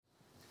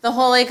The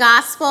Holy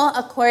Gospel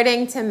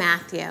according to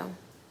Matthew.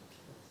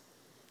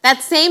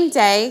 That same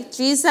day,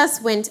 Jesus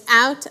went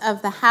out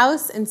of the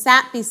house and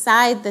sat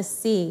beside the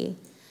sea.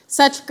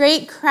 Such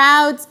great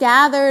crowds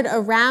gathered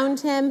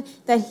around him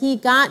that he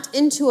got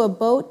into a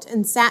boat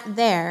and sat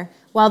there,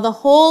 while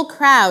the whole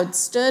crowd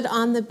stood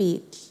on the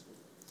beach.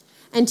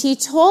 And he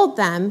told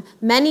them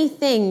many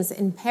things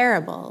in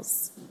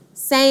parables,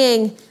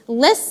 saying,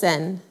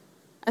 "Listen,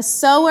 a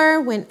sower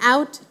went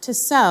out to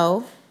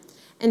sow,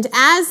 and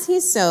as he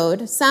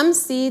sowed, some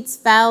seeds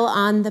fell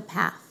on the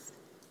path,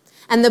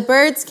 and the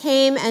birds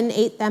came and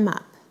ate them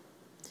up.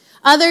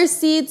 Other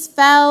seeds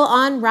fell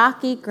on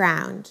rocky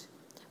ground,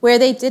 where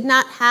they did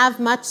not have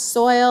much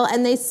soil,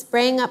 and they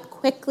sprang up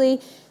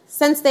quickly,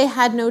 since they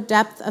had no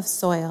depth of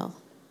soil.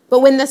 But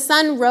when the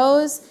sun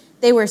rose,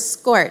 they were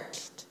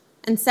scorched,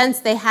 and since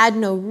they had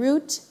no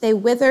root, they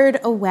withered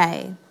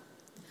away.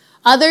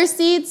 Other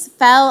seeds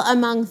fell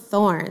among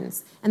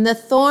thorns, and the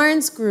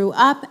thorns grew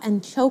up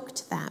and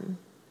choked them.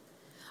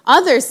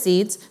 Other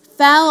seeds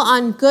fell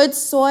on good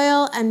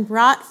soil and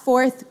brought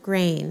forth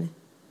grain,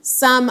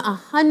 some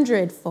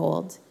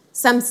 100-fold,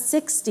 some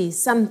 60,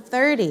 some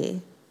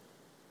 30.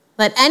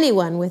 Let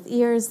anyone with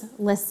ears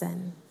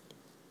listen."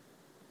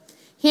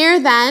 Hear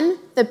then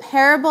the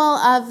parable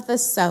of the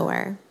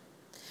sower.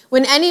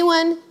 When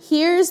anyone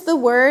hears the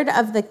word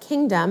of the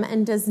kingdom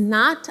and does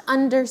not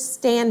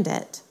understand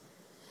it,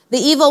 the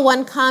evil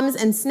one comes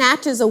and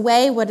snatches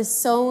away what is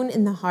sown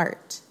in the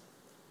heart.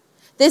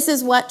 This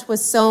is what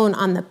was sown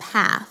on the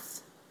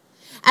path.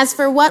 As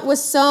for what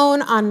was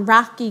sown on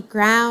rocky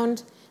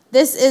ground,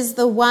 this is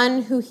the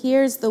one who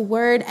hears the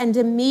word and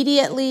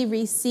immediately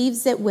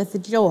receives it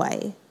with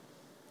joy.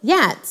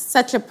 Yet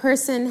such a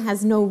person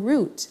has no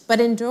root,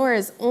 but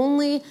endures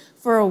only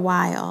for a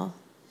while.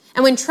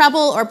 And when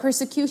trouble or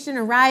persecution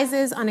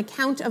arises on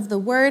account of the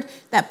word,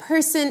 that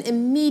person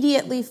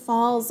immediately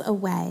falls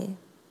away.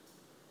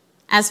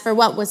 As for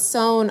what was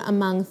sown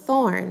among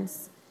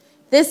thorns,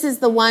 this is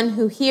the one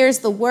who hears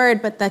the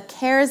word, but the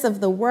cares of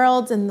the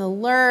world and the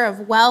lure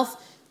of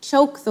wealth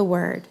choke the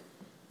word,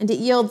 and it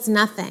yields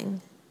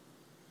nothing.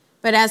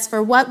 But as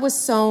for what was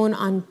sown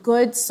on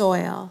good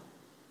soil,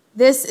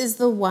 this is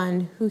the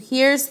one who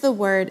hears the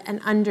word and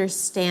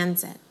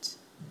understands it,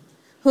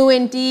 who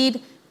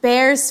indeed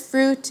bears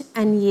fruit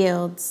and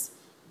yields,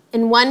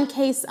 in one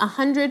case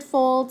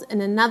 100-fold, in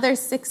another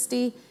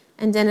 60,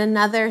 and in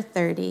another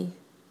 30.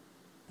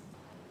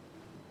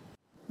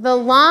 The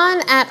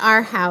lawn at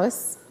our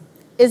house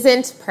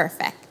isn't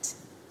perfect.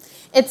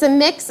 It's a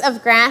mix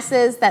of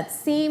grasses that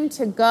seem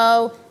to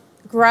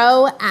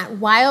grow at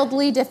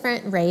wildly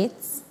different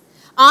rates,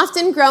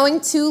 often growing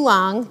too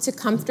long to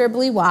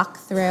comfortably walk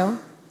through.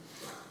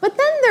 But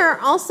then there are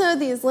also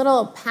these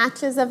little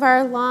patches of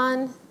our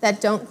lawn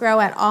that don't grow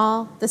at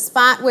all, the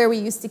spot where we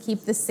used to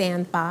keep the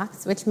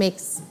sandbox, which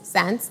makes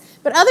sense,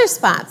 but other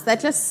spots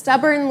that just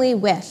stubbornly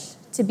wish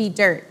to be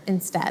dirt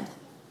instead.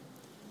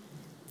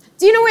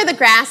 Do you know where the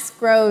grass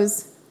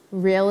grows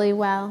really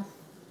well?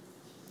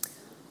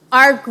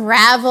 Our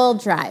gravel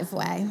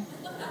driveway.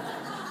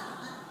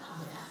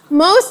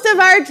 Most of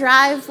our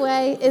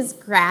driveway is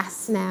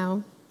grass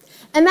now,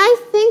 and I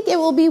think it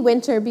will be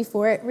winter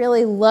before it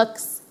really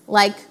looks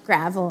like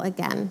gravel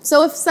again.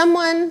 So if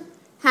someone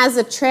has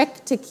a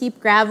trick to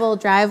keep gravel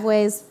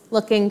driveways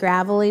looking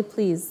gravelly,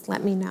 please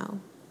let me know.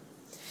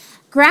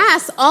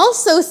 Grass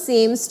also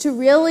seems to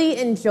really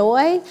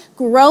enjoy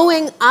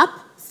growing up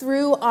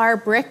through our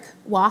brick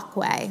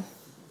walkway.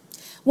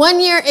 One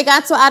year, it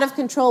got so out of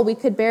control we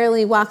could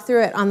barely walk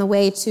through it on the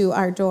way to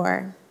our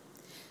door.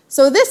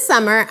 So this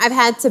summer, I've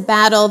had to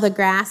battle the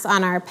grass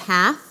on our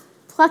path,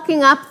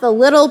 plucking up the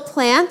little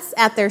plants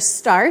at their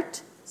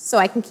start so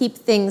I can keep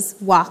things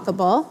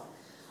walkable,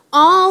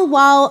 all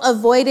while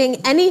avoiding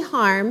any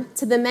harm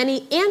to the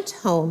many ant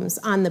homes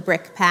on the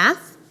brick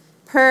path,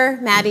 per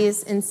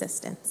Maddie's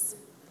insistence.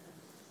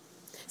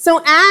 So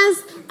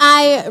as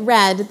I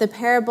read the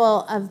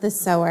parable of the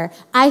sower,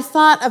 I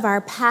thought of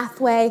our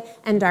pathway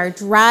and our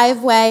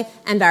driveway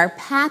and our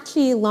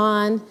patchy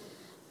lawn,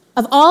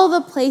 of all the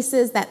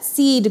places that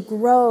seed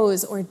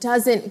grows or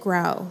doesn't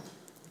grow,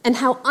 and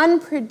how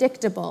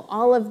unpredictable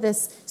all of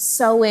this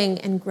sowing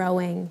and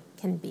growing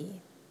can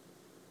be.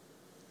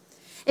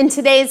 In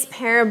today's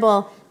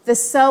parable, the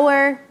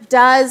sower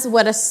does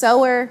what a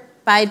sower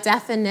by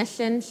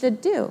definition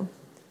should do,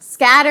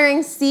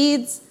 scattering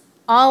seeds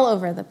all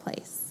over the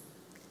place.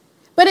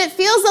 But it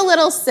feels a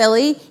little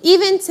silly,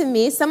 even to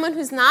me, someone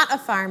who's not a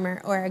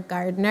farmer or a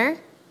gardener,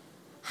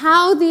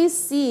 how these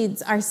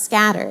seeds are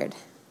scattered.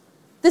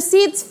 The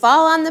seeds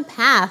fall on the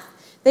path.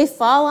 They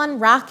fall on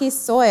rocky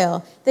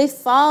soil. They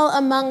fall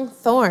among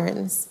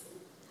thorns.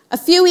 A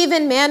few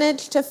even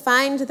manage to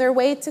find their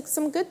way to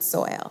some good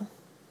soil.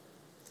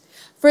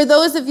 For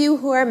those of you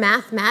who are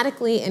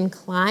mathematically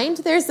inclined,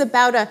 there's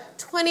about a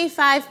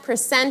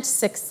 25%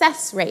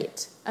 success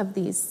rate of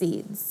these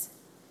seeds.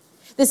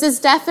 This is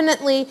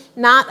definitely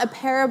not a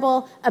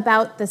parable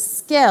about the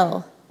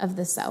skill of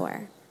the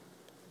sower.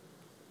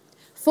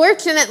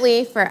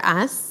 Fortunately for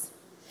us,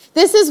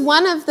 This is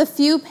one of the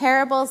few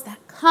parables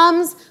that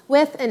comes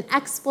with an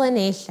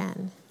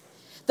explanation.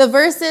 The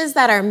verses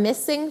that are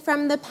missing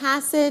from the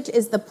passage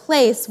is the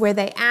place where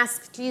they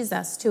ask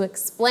Jesus to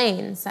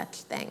explain such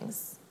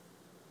things.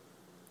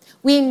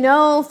 We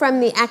know from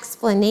the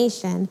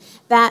explanation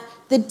that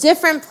the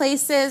different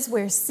places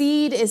where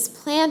seed is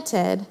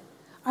planted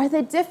are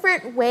the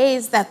different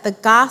ways that the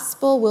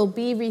gospel will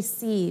be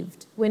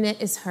received when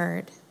it is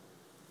heard.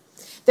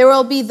 There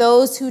will be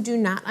those who do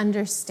not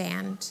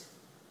understand,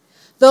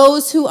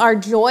 those who are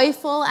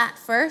joyful at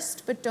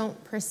first but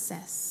don't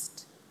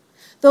persist,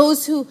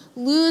 those who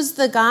lose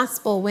the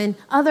gospel when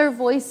other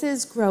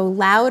voices grow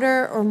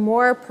louder or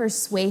more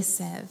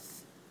persuasive,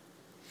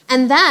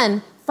 and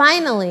then,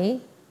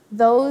 finally,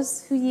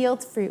 those who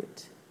yield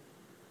fruit.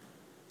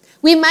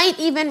 We might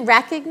even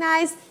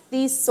recognize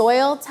these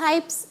soil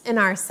types in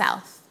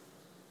ourselves.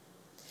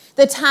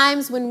 The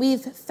times when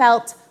we've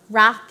felt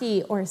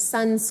rocky or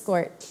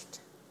sun-scorched.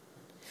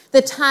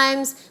 The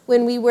times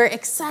when we were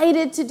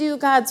excited to do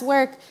God's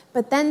work,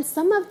 but then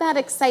some of that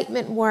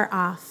excitement wore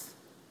off,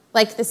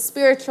 like the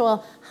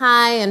spiritual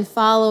high and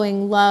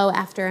following low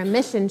after a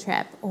mission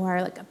trip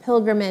or like a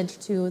pilgrimage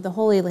to the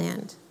Holy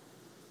Land.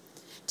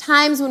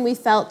 Times when we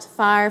felt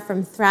far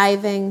from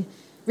thriving,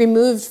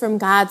 removed from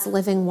God's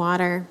living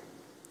water,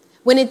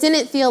 when it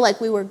didn't feel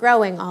like we were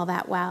growing all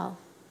that well.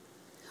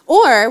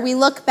 Or we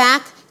look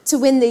back to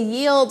when the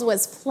yield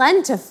was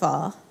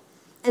plentiful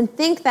and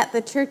think that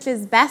the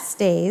church's best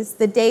days,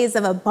 the days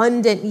of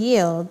abundant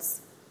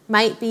yields,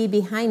 might be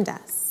behind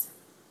us.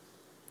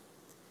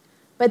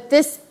 But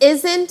this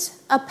isn't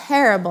a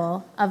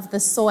parable of the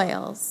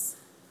soils.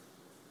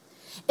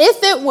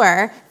 If it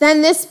were,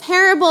 then this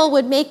parable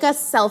would make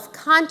us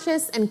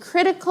self-conscious and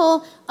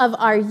critical of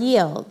our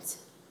yield.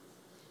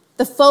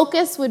 The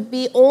focus would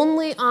be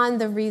only on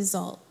the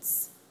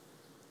results.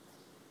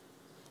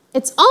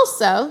 It's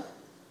also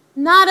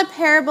not a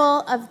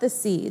parable of the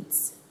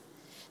seeds.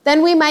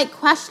 Then we might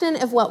question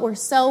if what we're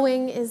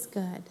sowing is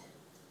good.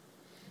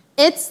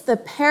 It's the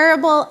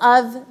parable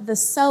of the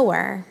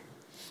sower,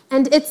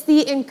 and it's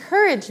the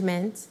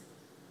encouragement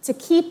to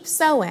keep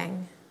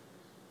sowing.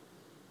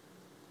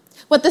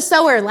 What the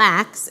sower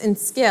lacks in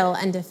skill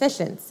and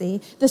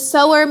efficiency, the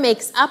sower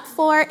makes up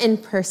for in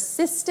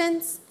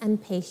persistence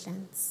and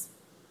patience.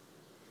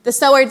 The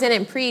sower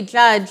didn't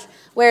prejudge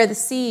where the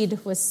seed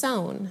was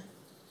sown.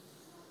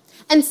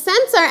 And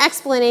since our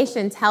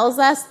explanation tells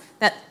us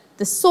that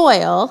the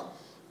soil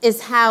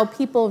is how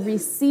people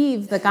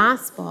receive the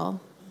gospel,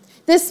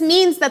 this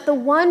means that the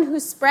one who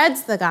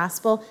spreads the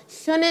gospel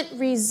shouldn't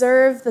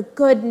reserve the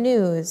good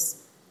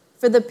news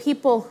for the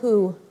people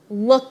who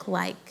look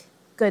like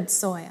good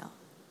soil.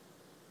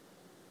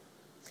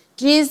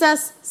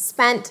 Jesus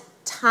spent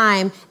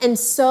time and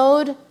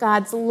sowed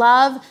God's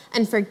love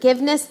and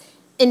forgiveness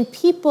in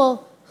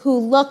people who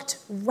looked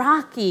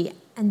rocky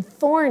and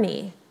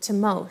thorny to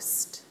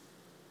most.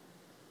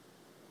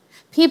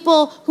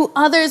 People who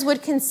others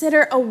would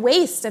consider a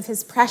waste of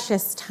his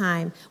precious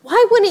time.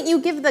 Why wouldn't you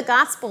give the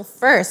gospel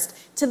first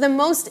to the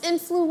most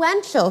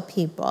influential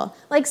people,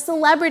 like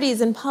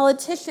celebrities and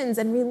politicians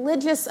and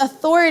religious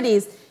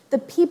authorities, the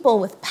people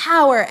with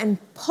power and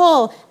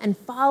pull and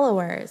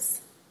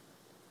followers?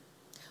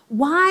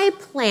 Why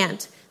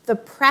plant the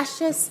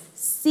precious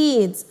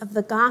seeds of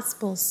the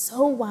gospel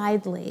so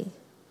widely?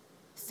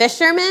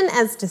 Fishermen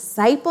as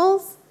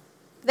disciples?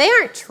 They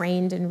aren't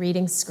trained in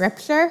reading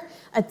scripture.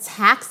 A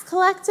tax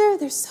collector?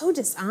 They're so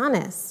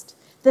dishonest.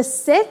 The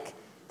sick?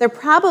 They're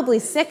probably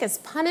sick as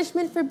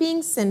punishment for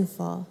being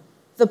sinful.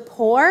 The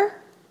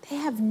poor? They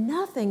have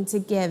nothing to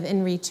give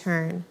in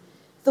return.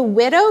 The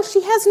widow?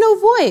 She has no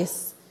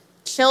voice.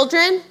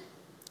 Children?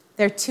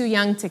 They're too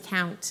young to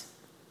count.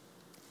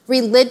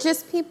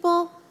 Religious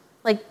people,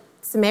 like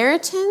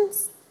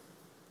Samaritans,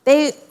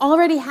 they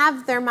already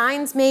have their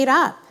minds made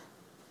up.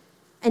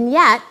 And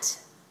yet,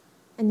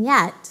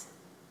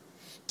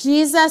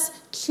 Jesus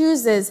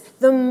chooses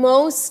the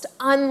most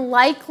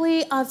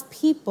unlikely of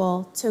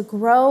people to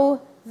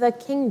grow the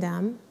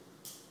kingdom,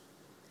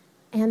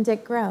 and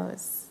it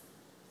grows.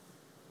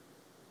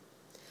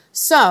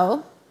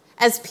 So,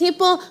 as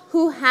people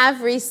who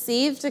have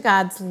received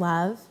God's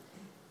love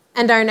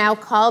and are now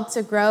called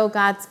to grow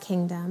God's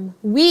kingdom,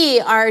 we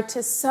are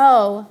to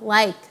sow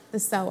like the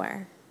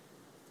sower.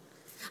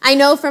 I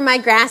know from my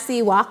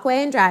grassy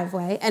walkway and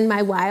driveway and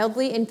my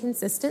wildly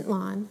inconsistent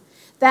lawn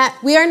that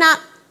we are not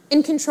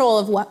in control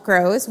of what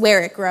grows,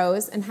 where it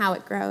grows, and how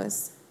it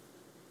grows.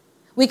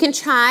 We can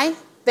try.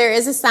 There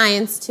is a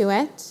science to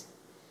it.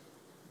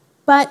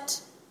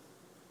 But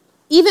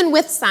even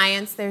with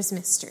science, there's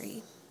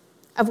mystery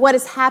of what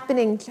is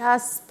happening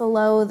just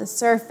below the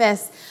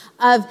surface,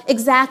 of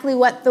exactly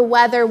what the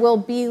weather will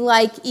be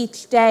like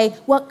each day,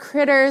 what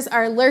critters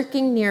are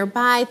lurking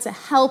nearby to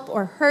help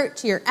or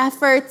hurt your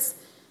efforts.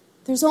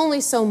 There's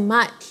only so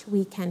much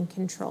we can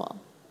control.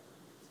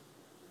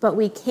 But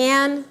we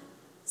can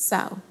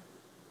sow.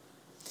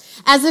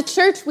 As a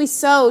church, we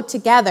sow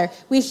together.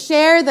 We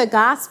share the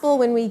gospel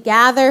when we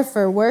gather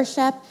for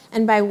worship,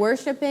 and by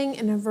worshiping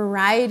in a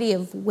variety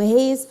of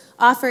ways,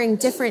 offering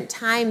different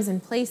times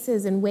and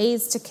places and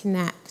ways to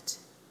connect.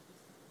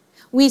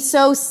 We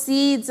sow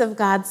seeds of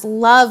God's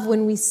love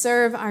when we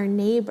serve our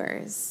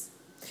neighbors,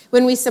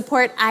 when we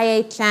support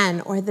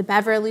IHN or the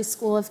Beverly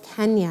School of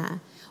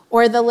Kenya,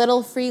 or the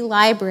Little Free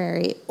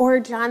Library, or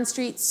John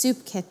Street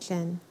Soup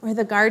Kitchen, or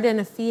the Garden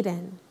of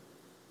Eden.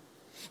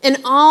 In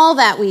all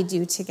that we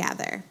do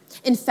together,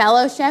 in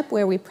fellowship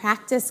where we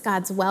practice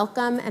God's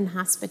welcome and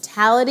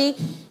hospitality,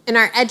 in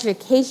our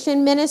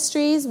education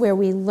ministries where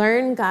we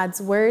learn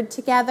God's word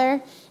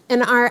together,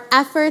 in our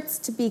efforts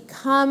to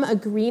become a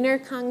greener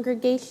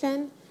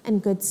congregation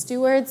and good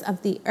stewards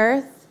of the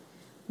earth,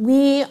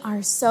 we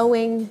are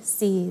sowing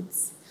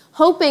seeds,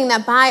 hoping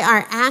that by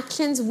our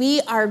actions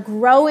we are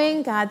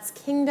growing God's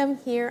kingdom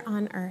here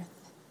on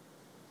earth.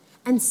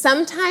 And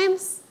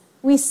sometimes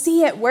we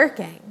see it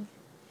working.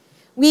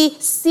 We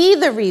see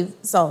the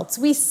results.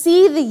 We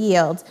see the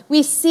yield.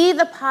 We see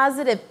the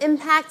positive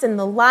impact and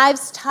the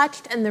lives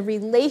touched and the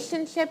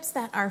relationships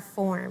that are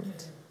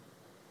formed.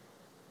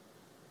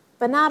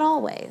 But not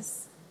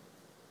always.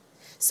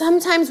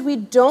 Sometimes we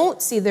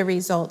don't see the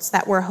results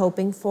that we're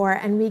hoping for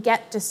and we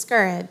get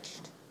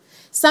discouraged.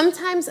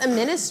 Sometimes a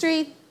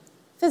ministry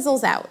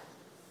fizzles out,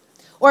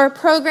 or a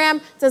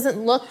program doesn't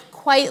look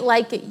quite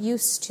like it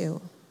used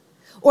to,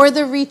 or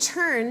the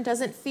return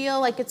doesn't feel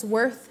like it's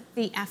worth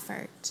the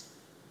effort.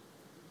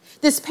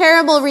 This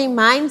parable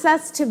reminds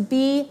us to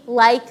be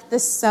like the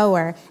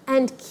sower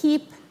and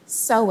keep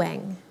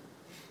sowing.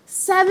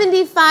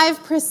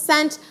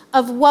 75%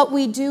 of what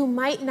we do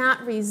might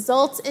not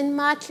result in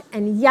much,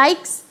 and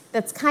yikes,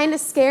 that's kind of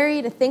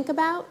scary to think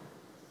about.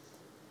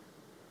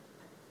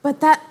 But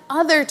that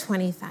other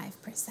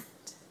 25%,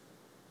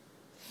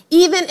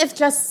 even if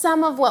just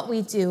some of what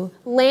we do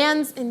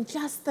lands in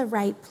just the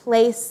right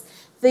place,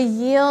 the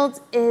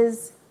yield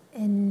is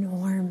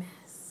enormous.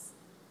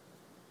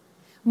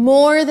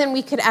 More than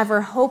we could ever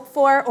hope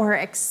for or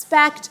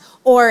expect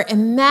or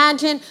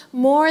imagine,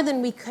 more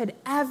than we could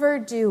ever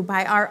do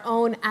by our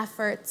own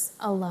efforts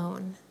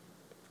alone.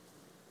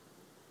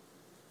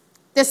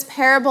 This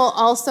parable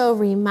also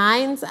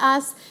reminds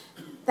us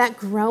that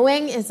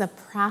growing is a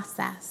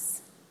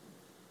process.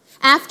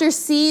 After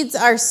seeds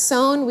are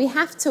sown, we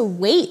have to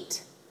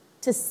wait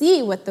to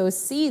see what those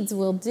seeds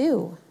will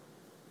do,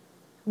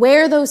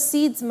 where those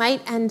seeds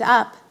might end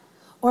up,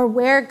 or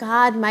where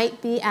God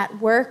might be at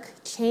work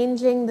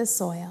changing the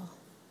soil.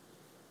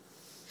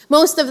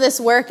 Most of this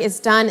work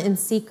is done in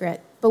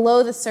secret,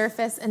 below the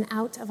surface and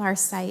out of our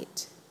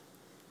sight,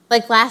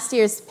 like last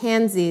year's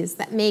pansies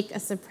that make a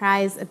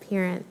surprise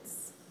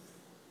appearance.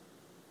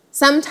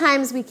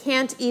 Sometimes we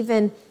can't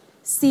even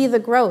see the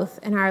growth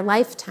in our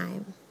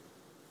lifetime.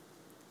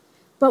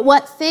 But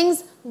what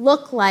things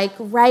look like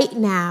right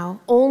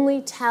now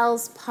only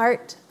tells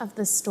part of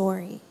the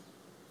story.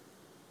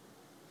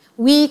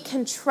 We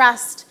can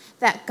trust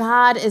that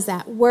God is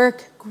at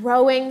work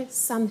growing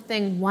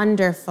something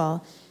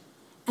wonderful.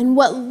 And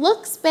what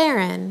looks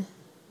barren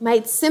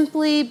might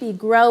simply be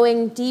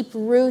growing deep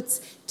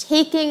roots,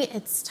 taking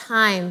its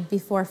time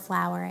before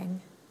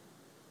flowering.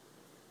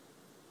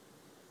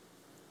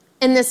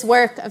 In this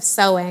work of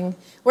sowing,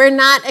 we're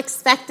not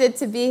expected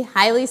to be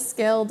highly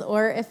skilled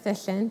or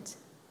efficient.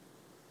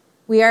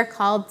 We are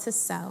called to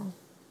sow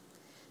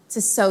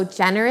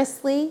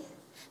generously,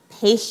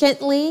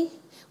 patiently,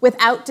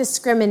 without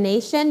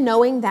discrimination,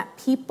 knowing that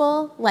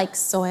people, like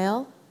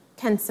soil,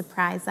 can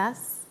surprise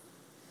us.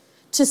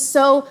 To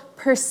sow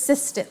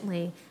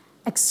persistently,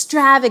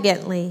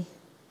 extravagantly,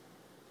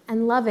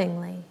 and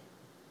lovingly.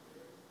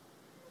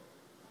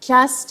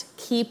 Just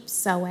keep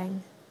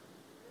sowing.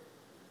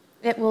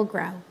 It will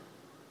grow.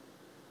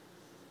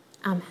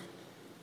 Amen.